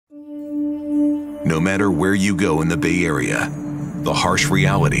No matter where you go in the Bay Area, the harsh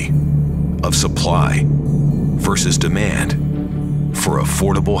reality of supply versus demand for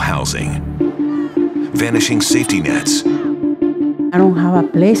affordable housing, vanishing safety nets, I don't have a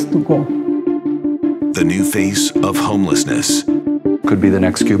place to go. the new face of homelessness, Could be the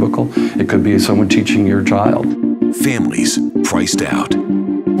next cubicle. It could be someone teaching your child. families priced out,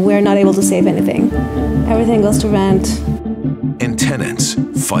 We're not able to save anything. Everything goes to rent. and tenants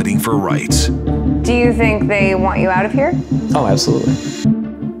fighting for rights. Do you think they want you out of here? Oh, absolutely.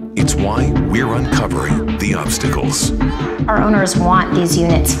 It's why we're uncovering the obstacles Our owners want these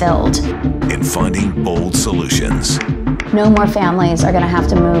units filled. and finding bold solutions. No more families are going to have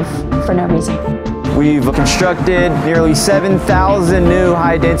to move for no reason. We've constructed nearly 7,000 new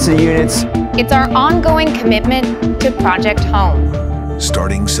high-density units. It's our ongoing commitment to Project Home.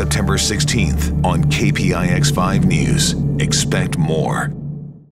 Starting September 16th on KPIX 5 News. Expect more.